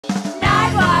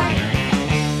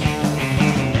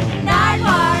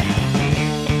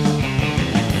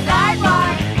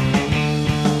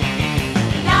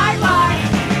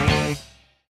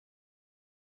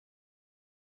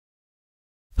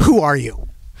who are you?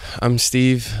 I'm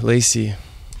Steve Lacy.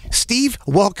 Steve,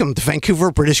 welcome to Vancouver,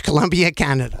 British Columbia,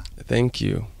 Canada. Thank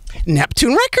you.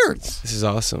 Neptoon Records. This is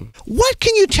awesome. What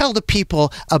can you tell the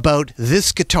people about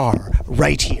this guitar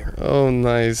right here? Oh,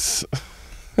 nice.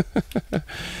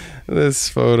 This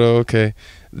photo, okay.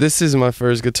 This is my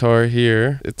first guitar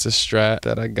here. It's a Strat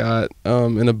that I got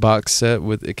in a box set.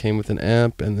 It came with an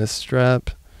amp and this strap.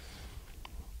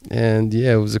 And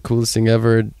yeah, it was the coolest thing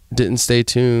ever. It didn't stay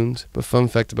tuned. But fun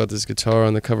fact about this guitar,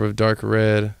 on the cover of Dark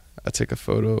Red, I took a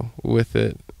photo with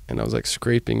it and I was like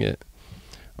scraping it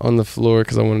on the floor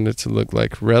because I wanted it to look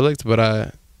like Relic, but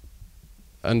I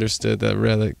understood that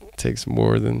Relic takes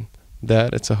more than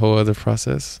that. It's a whole other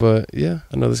process. But yeah,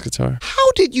 I know this guitar.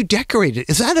 How did you decorate it?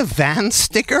 Is that a Van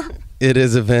sticker? It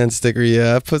is a Van sticker,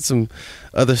 yeah. I put some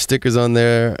other stickers on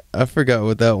there. I forgot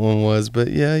what that one was, but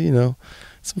yeah, you know,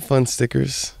 some fun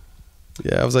stickers.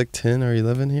 Yeah, I was like 10 or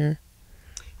 11 here.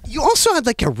 You also had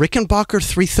like a Rickenbacker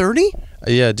 330?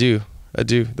 Yeah, I do.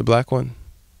 The black one.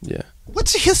 Yeah.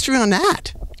 What's the history on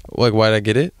that? Like, why'd I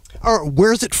get it? Or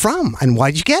where's it from and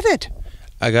why'd you get it?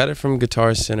 I got it from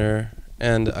Guitar Center,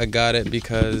 and I got it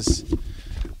because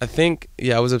I think,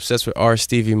 yeah, I was obsessed with R.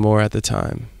 Stevie Moore at the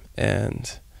time,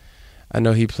 and I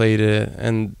know he played it,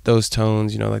 and those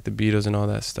tones, you know, like the Beatles and all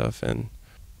that stuff, and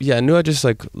yeah, I knew I just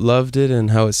like loved it and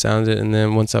how it sounded, and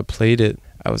then once I played it,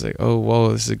 I was like, oh,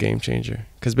 whoa, this is a game changer.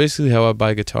 Because basically how I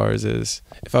buy guitars is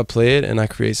if I play it and I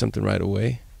create something right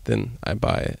away, then I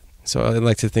buy it. So I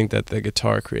like to think that the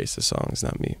guitar creates the songs,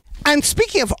 not me. And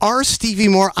speaking of R. Stevie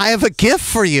Moore, I have a gift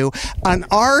for you, an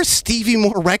R. Stevie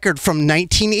Moore record from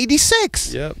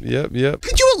 1986. Yep.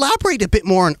 Could you elaborate a bit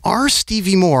more on R.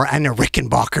 Stevie Moore and the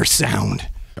Rickenbacker sound?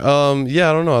 Yeah,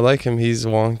 I don't know. I like him. He's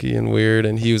wonky and weird,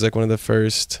 and he was like one of the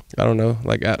first, I don't know,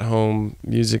 like at-home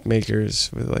music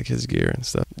makers with like his gear and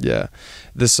stuff. Yeah.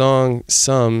 The song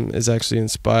Some is actually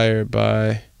inspired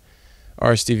by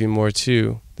R. Stevie Moore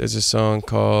too. There's a song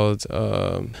called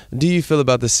Do You Feel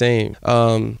About the Same?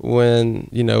 When,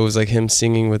 you know, it was like him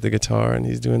singing with the guitar and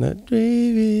he's doing that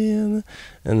gravy and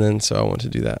then so I want to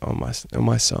do that on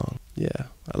my song. Yeah,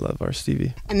 I love R.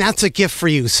 Stevie. And that's a gift for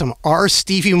you, some R.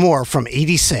 Stevie Moore from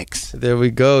 86. There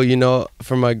we go. You know,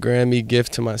 for my Grammy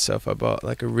gift to myself, I bought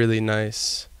like a really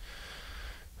nice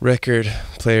record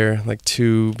player, like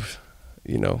tube,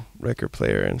 you know, record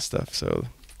player and stuff. So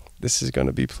this is going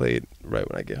to be played right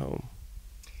when I get home.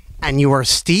 And you are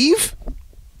Steve?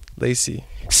 Lacy.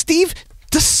 Steve,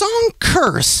 the song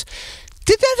Curse,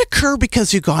 did that occur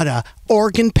because you got a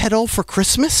organ pedal for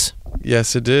Christmas?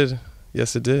 Yes, it did.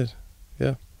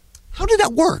 Yeah. How did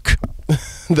that work?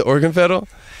 The organ pedal?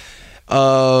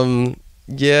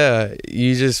 Yeah,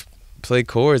 you just play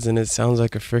chords and it sounds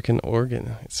like a freaking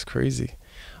organ. It's crazy.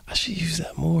 I should use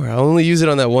that more. I only use it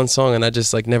on that one song and I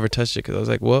just like never touched it because I was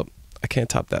like, well, I can't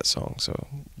top that song, so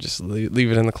just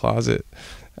leave it in the closet.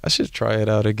 I should try it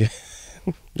out again.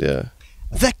 Yeah.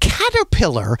 The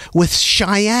Caterpillar with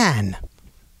Cheyenne.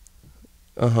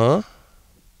 Uh-huh.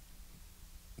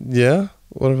 Yeah,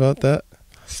 what about that?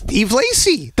 Steve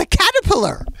Lacy, the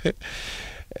Caterpillar.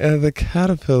 And the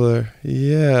Caterpillar,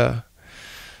 yeah.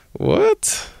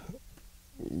 What?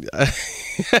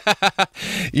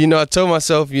 You know, I told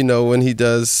myself, you know, when he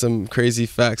does some crazy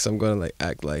facts, I'm going to like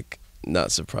act like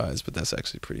not surprised, but that's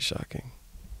actually pretty shocking.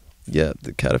 Yeah,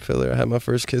 the Caterpillar. I had my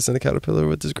first kiss in the Caterpillar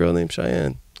with this girl named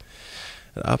Cheyenne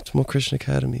at Optimal Christian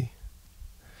Academy.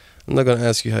 I'm not going to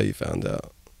ask you how you found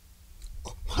out.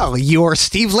 Well, you're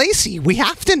Steve Lacy. We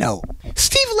have to know.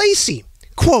 Steve Lacy,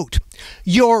 quote,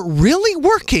 you're really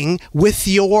working with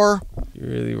your... You're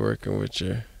really working with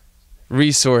your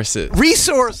resources.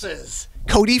 Resources.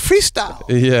 Cody Freestyle.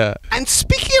 Yeah. And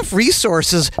speaking of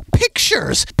resources,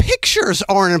 pictures. Pictures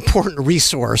are an important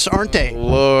resource, aren't they?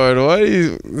 Lord, why do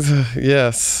you...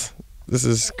 Yes. This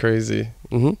is crazy.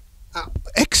 Mm-hmm.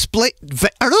 Explain...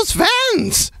 Are those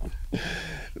Vans?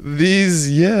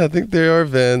 These, yeah, I think they are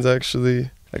Vans, actually.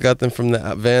 I got them from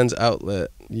the Vans outlet,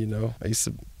 you know. I used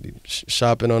to be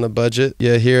shopping on a budget.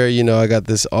 Yeah, here, you know, I got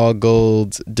this all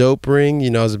gold dope ring. You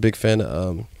know, I was a big fan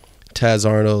of Taz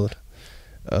Arnold.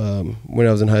 When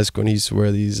I was in high school, and he used to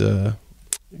wear these, you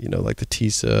know, like the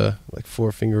Tisa, like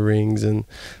 4-finger rings. And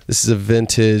this is a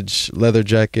vintage leather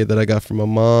jacket that I got from my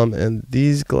mom. And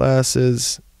these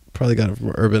glasses, probably got them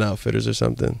from Urban Outfitters or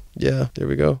something. Yeah, there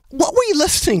we go. What were you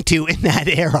listening to in that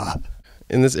era?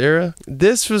 in this era.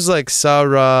 This was like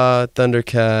Sa-Ra,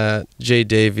 Thundercat, J.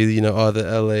 Davy, all the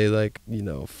LA,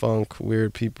 funk,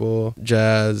 weird people,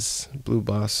 jazz, blue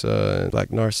bossa, and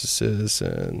Black Narcissus,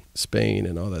 and Spain,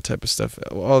 and all that type of stuff.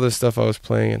 All this stuff I was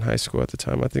playing in high school at the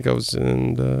time. I think I was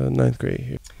in the 9th grade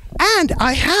here. And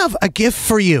I have a gift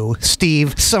for you,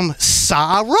 Steve. Some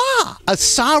Sa-Ra, a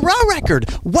Sa-Ra record.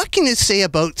 What can you say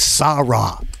about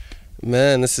Sa-Ra?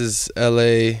 Man, this is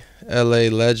LA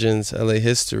legends, LA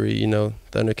history.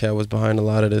 Thundercat was behind a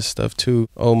lot of this stuff too.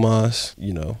 Omos,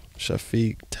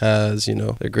 Shafiq, Taz,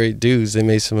 they're great dudes. They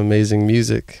made some amazing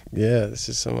music. Yeah, this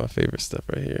is some of my favorite stuff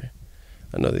right here.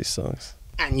 I know these songs.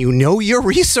 And you know your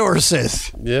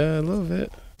resources. Yeah, I love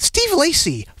it. Steve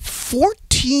Lacy,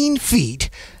 14 feet,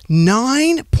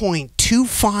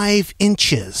 9.25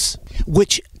 inches,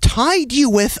 which tied you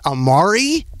with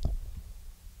Amari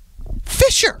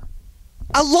Fisher,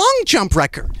 a long jump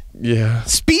record. Yeah.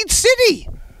 Speed City.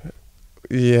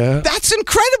 Yeah. That's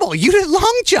incredible. You did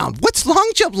long jump. What's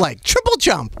long jump like? Triple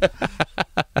jump.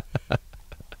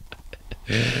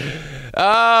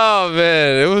 Oh,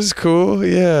 man. It was cool.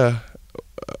 Yeah.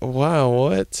 Wow.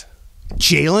 What?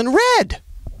 Jalen Red.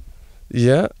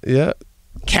 Yeah.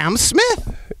 Cam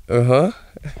Smith. Uh-huh.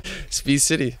 Speed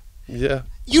City. Yeah.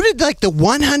 You did like the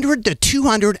 100, the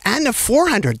 200, and the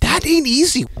 400. That ain't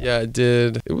easy. Yeah, I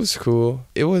did. It was cool.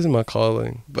 It wasn't my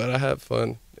calling, but I had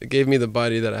fun. It gave me the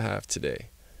body that I have today.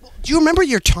 Do you remember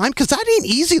your time? Because that ain't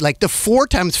easy. Like the 4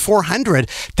 times 400,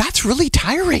 that's really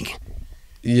tiring.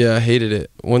 Yeah, I hated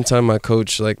it. One time my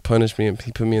coach punished me and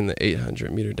he put me in the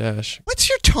 800-meter dash. What's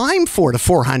your time for the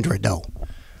 400 though?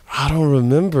 I don't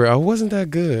remember. I wasn't that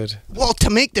good. Well, to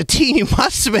make the team, you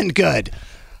must have been good.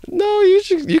 No,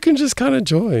 you can just kind of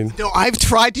join. No, I've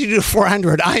tried to do the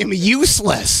 400. I am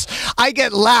useless. I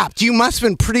get lapped. You must have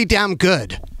been pretty damn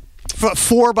good. For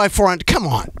 4 by 400, come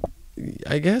on.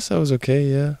 I guess I was okay,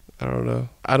 yeah. I don't know.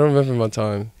 I don't remember my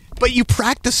time. But you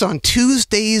practice on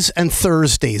Tuesdays and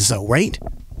Thursdays though, right?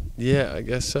 Yeah, I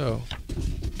guess so.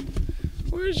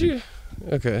 Where'd you...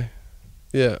 Okay.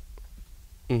 Yeah.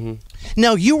 Mm-hmm.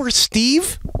 Now, you were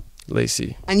Steve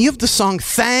Lacy. And you have the song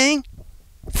Things.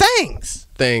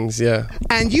 Things, yeah.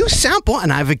 And you sample,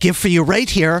 and I have a gift for you right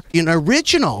here, an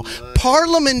original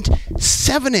Parliament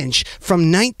 7-inch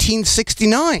from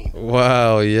 1969.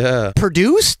 Wow, yeah.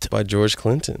 Produced by George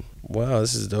Clinton. Wow,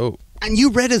 this is dope. And you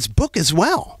read his book as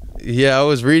well. Yeah, I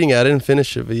was reading it. I didn't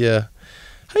finish it, but yeah.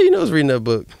 How you know I was reading that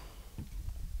book?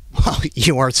 Well,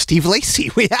 you are Steve Lacy.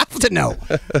 We have to know.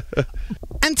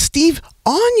 And Steve,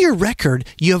 on your record,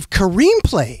 you have Kareem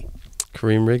play.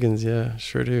 Kareem Riggins, yeah,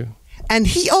 sure do. And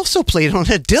he also played on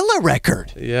a Dilla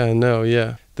record. Yeah, I know,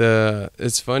 yeah.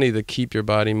 It's funny, the Keep Your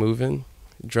Body Moving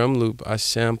drum loop I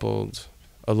sampled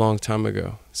a long time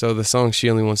ago. So the song She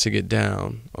Only Wants to Get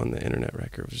Down on the internet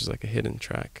record, which is like a hidden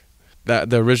track.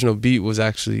 The original beat was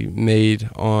actually made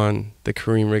on the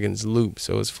Kareem Riggins loop,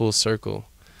 so it's full circle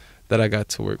that I got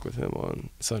to work with him on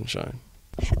Sunshine.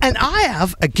 And I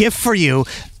have a gift for you,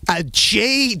 a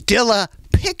J Dilla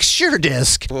picture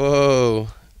disc. Whoa,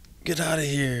 get out of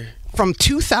here. From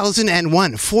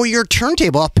 2001 for your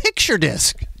turntable, a picture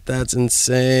disc. That's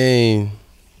insane.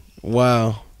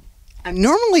 Wow. And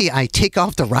normally I take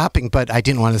off the wrapping, but I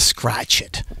didn't want to scratch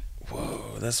it.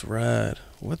 Whoa, that's rad.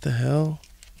 What the hell?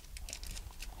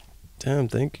 Damn,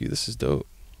 thank you. This is dope.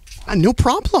 No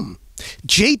problem.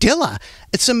 J Dilla.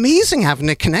 It's amazing having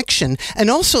a connection. And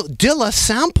also, Dilla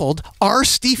sampled our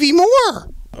Stevie Moore.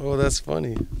 Oh, that's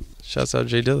funny. Shouts out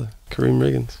J Dilla, Kareem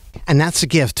Riggins. And that's a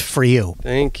gift for you.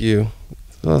 Thank you.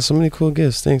 Oh, so many cool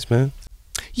gifts. Thanks, man.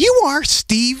 You are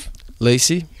Steve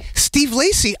Lacy. Steve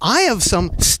Lacy. I have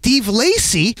some Steve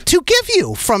Lacy to give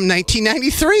you from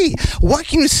 1993. What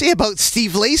can you say about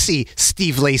Steve Lacy,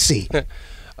 Steve Lacy?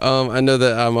 I know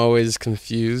that I'm always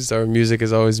confused. Our music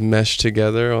is always meshed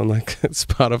together on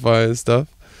Spotify and stuff.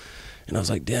 And I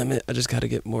was like, damn it, I just got to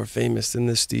get more famous than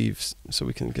this Steve so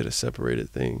we can get a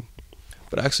separated thing.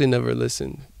 But I actually never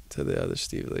listened to the other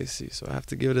Steve Lacy, so I have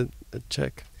to give it a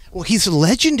check. Well, he's a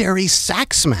legendary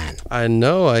sax man. I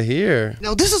know, I hear.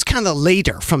 Now, this is kind of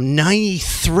later, from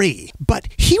 93, but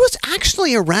he was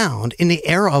actually around in the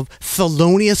era of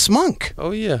Thelonious Monk.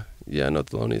 Oh, yeah. Yeah, I know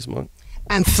Thelonious Monk.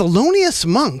 And Thelonious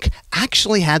Monk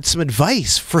actually had some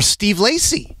advice for Steve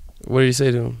Lacy. What did he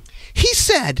say to him? He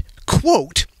said,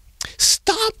 quote,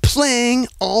 "Stop playing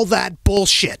all that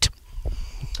bullshit.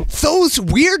 Those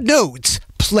weird notes,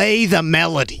 play the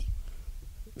melody.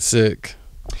 Sick.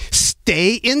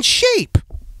 Stay in shape.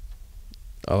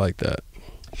 I like that.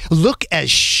 Look as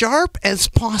sharp as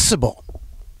possible."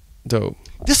 Dope.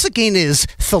 This again is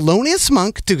Thelonious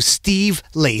Monk to Steve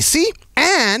Lacy.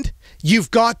 And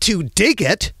you've got to dig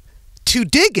it to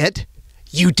dig it,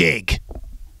 you dig.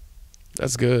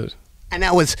 That's good. And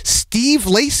that was Steve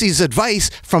Lacy's advice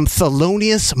from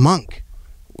Thelonious Monk.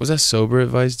 Was that sober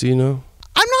advice? Do you know?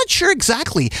 I'm not sure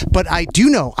exactly, but I do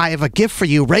know I have a gift for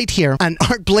you right here, an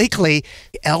Art Blakely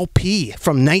LP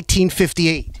from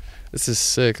 1958. This is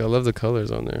sick. I love the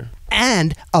colors on there.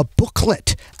 And a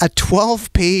booklet, a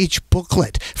 12-page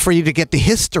booklet for you to get the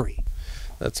history.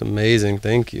 That's amazing.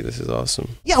 Thank you. This is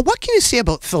awesome. Yeah, what can you say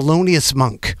about Thelonious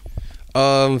Monk?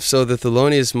 So the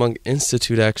Thelonious Monk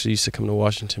Institute actually used to come to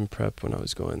Washington Prep when I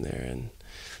was going there, and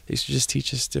they used to just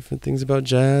teach us different things about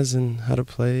jazz and how to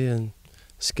play and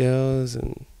scales,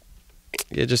 and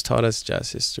yeah, just taught us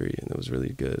jazz history, and it was really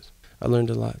good. I learned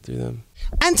a lot through them.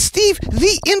 And Steve,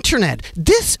 the internet,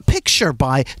 this picture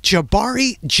by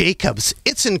Jabari Jacobs,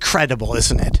 it's incredible,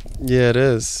 isn't it? Yeah, it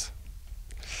is.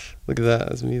 Look at that.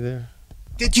 That's me there.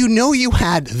 Did you know you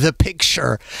had the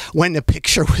picture when the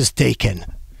picture was taken?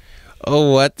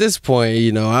 Oh, at this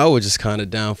point, I was just kind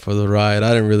of down for the ride.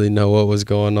 I didn't really know what was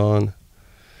going on.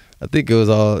 I think it was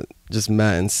all just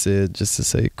Matt and Sid just to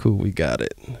say, cool, we got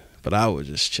it. But I was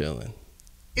just chilling.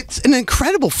 It's an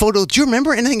incredible photo. Do you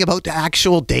remember anything about the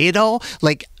actual day at all?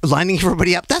 Like lining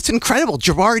everybody up? That's incredible.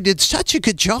 Jabari did such a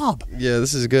good job. Yeah,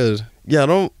 this is good.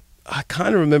 Yeah, I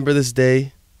kind of remember this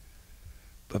day,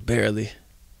 but barely.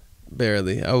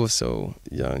 I was so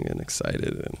young and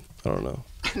excited, and I don't know.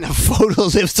 And the photo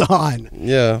lives on.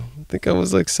 Yeah, I think I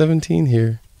was like 17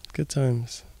 here. Good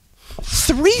times.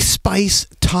 3 Spice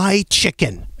Thai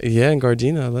chicken. Yeah, in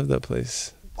Gardena. I love that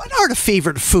place. What are the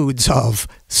favorite foods of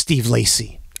Steve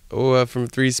Lacy? Oh, from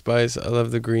 3 Spice, I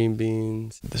love the green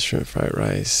beans, the shrimp fried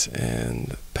rice,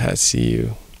 and pad see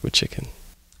ew with chicken.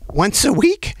 Once a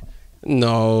week?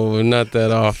 No, not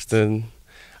that often.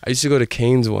 I used to go to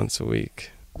Cane's once a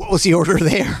week. What was the order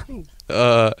there?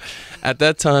 At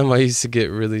that time, I used to get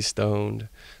really stoned.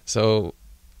 So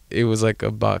it was like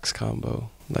a box combo,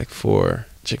 like 4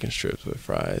 chicken strips with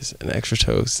fries, an extra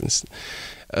toast,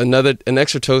 and an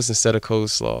extra toast instead of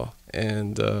coleslaw.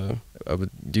 And I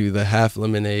would do the half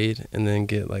lemonade and then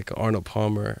get like Arnold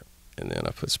Palmer, and then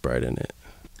I put Sprite in it.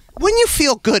 When you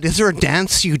feel good, is there a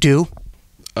dance you do?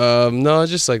 No,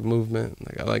 just like movement.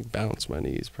 Like I like bounce my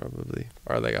knees probably,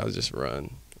 or like I'll just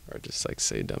run, or just like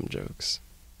say dumb jokes.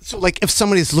 So like if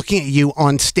somebody's looking at you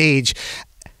on stage,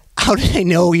 how do they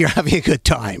know you're having a good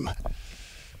time?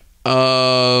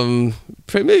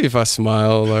 Maybe if I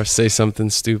smile or say something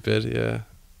stupid, yeah.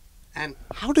 And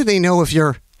how do they know if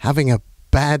you're having a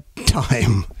bad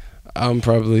time? I'm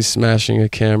probably smashing a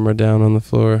camera down on the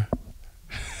floor.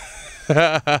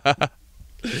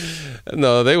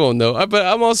 No, they won't know. But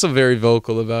I'm also very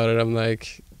vocal about it. I'm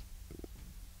like,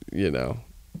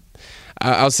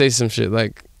 I'll say some shit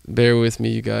like, bear with me,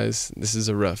 you guys. This is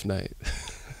a rough night.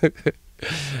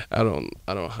 I don't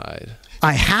hide.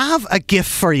 I have a gift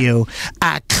for you.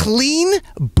 A clean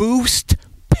boost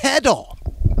pedal.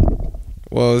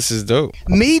 Well, this is dope.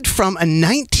 Made from a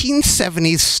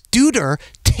 1970s Studer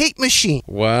tape machine.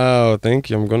 Wow, thank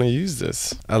you. I'm going to use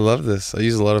this. I love this. I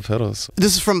use a lot of pedals.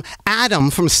 This is from Adam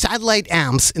from Satellite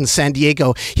Amps in San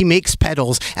Diego. He makes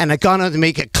pedals, and I got him to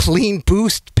make a clean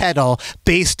boost pedal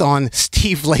based on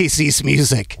Steve Lacy's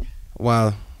music.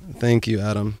 Wow, thank you,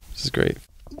 Adam. This is great.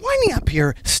 Winding up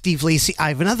here, Steve Lacy, I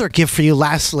have another gift for you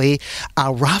lastly.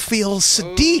 A Raphael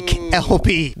Sadiq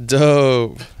LP.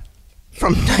 Dope.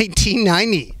 From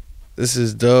 1990. This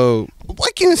is dope.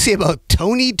 What can you say about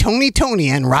Tony,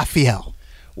 and Raphael?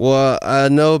 Well, I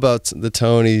know about the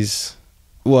Tonys.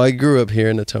 Well, I grew up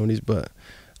hearing the Tonys, but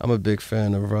I'm a big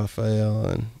fan of Raphael,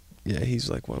 and yeah, he's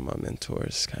like one of my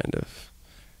mentors, kind of.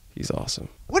 He's awesome.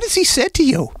 What has he said to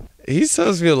you? He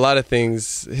tells me a lot of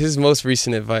things. His most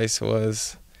recent advice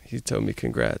was, he told me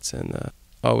congrats and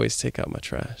always take out my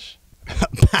trash.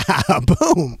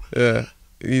 Boom. Yeah,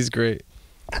 he's great.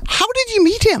 How did you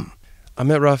meet him? I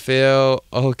met Raphael.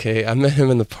 Okay, I met him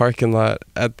in the parking lot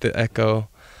at the Echo.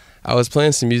 I was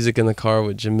playing some music in the car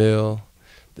with Jamil.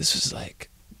 This was like,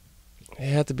 it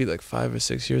had to be like 5 or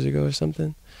 6 years ago or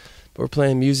something. But we're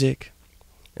playing music,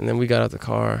 and then we got out the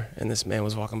car, and this man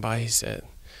was walking by. He said,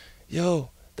 "Yo,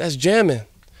 that's jamming."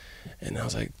 And I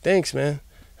was like, "Thanks, man."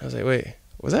 I was like, "Wait,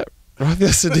 was that Raphael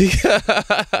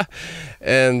Sadiq?"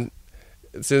 And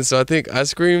so I think I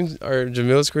screamed, or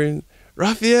Jamil screamed,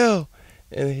 "Raphael!"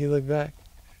 And he looked back.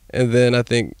 And then I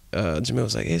think Jamil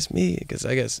was like, "It's me," because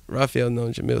I guess Raphael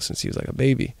known Jamil since he was like a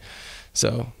baby.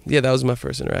 So yeah, that was my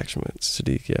first interaction with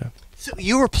Sadiq, yeah. So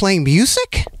you were playing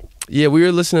music? Yeah, we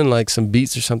were listening like some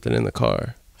beats or something in the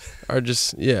car. Or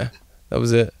just, yeah, that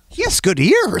was it. He has good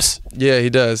ears. Yeah, he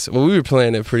does. Well, we were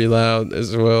playing it pretty loud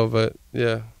as well, but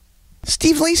yeah.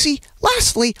 Steve Lacy,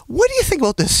 lastly, what do you think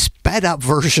about the sped up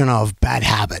version of Bad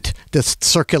Habit that's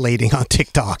circulating on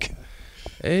TikTok?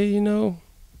 Hey, you know,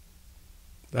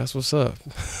 that's what's up.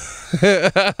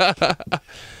 I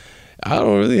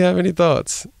don't really have any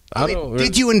thoughts.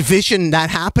 Did you envision that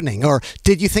happening? Or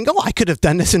did you think, oh, I could have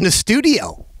done this in the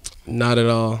studio? Not at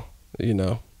all, you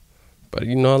know. But,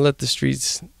 you know, I let the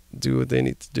streets do what they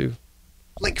need to do.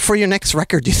 Like for your next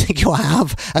record, do you think you'll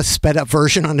have a sped up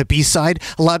version on the B-side?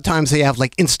 A lot of times they have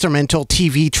like instrumental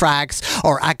TV tracks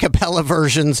or a cappella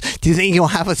versions. Do you think you'll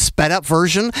have a sped up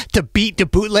version to beat the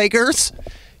bootleggers?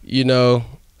 You know,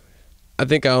 I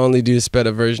think I only do the sped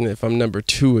up version if I'm number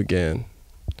 2 again.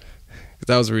 Because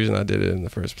that was the reason I did it in the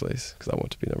first place, because I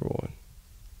want to be number 1.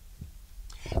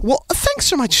 Well, thanks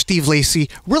so much, Steve Lacy.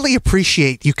 Really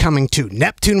appreciate you coming to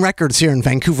Neptoon Records here in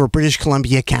Vancouver, British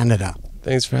Columbia, Canada.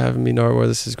 Thanks for having me, Nardwuar.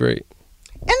 This is great.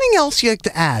 Anything else you'd like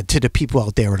to add to the people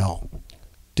out there at all?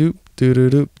 Doot, doot,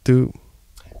 doot, doot, doot.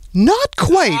 Not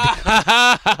quite.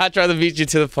 I tried to beat you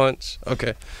to the punch.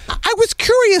 Okay. I was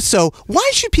curious, though.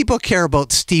 Why should people care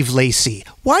about Steve Lacy?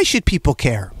 Why should people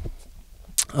care?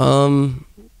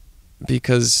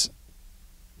 Because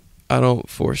I don't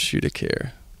force you to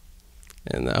care.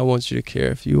 And I want you to care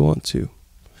if you want to.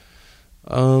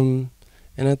 And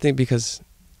I think because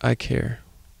I care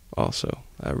also.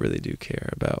 I really do care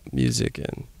about music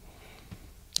and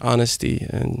honesty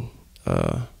and,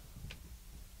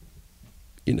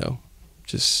 you know,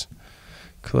 just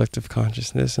collective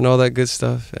consciousness and all that good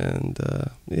stuff. And,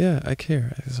 yeah, I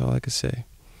care. That's all I could say.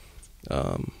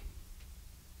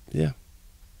 Yeah.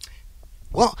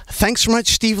 Well, thanks so much,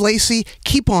 Steve Lacy.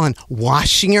 Keep on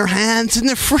washing your hands in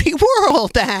the free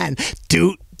world, and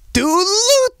doot, doot,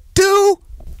 doot, doot.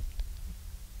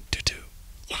 Doot, doot.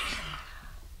 Yeah.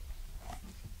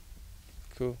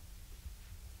 Cool.